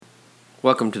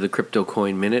Welcome to the Crypto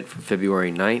Coin Minute for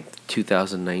February 9th,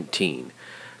 2019.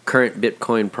 Current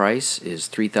Bitcoin price is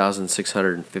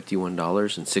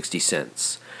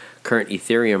 $3,651.60. Current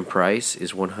Ethereum price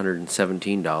is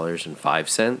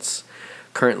 $117.05.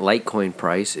 Current Litecoin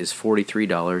price is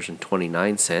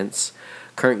 $43.29.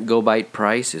 Current GoByte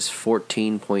price is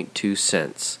 14.2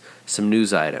 cents. Some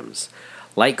news items.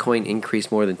 Litecoin increased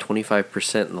more than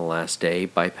 25% in the last day,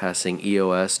 bypassing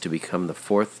EOS to become the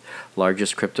fourth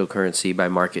largest cryptocurrency by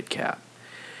market cap.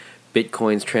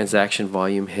 Bitcoin's transaction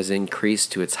volume has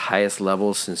increased to its highest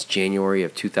level since January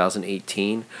of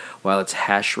 2018, while its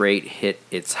hash rate hit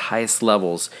its highest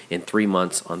levels in 3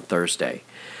 months on Thursday.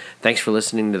 Thanks for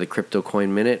listening to the Crypto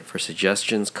Coin Minute. For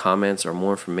suggestions, comments, or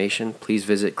more information, please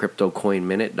visit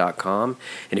CryptoCoinMinute.com.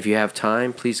 And if you have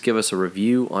time, please give us a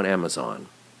review on Amazon.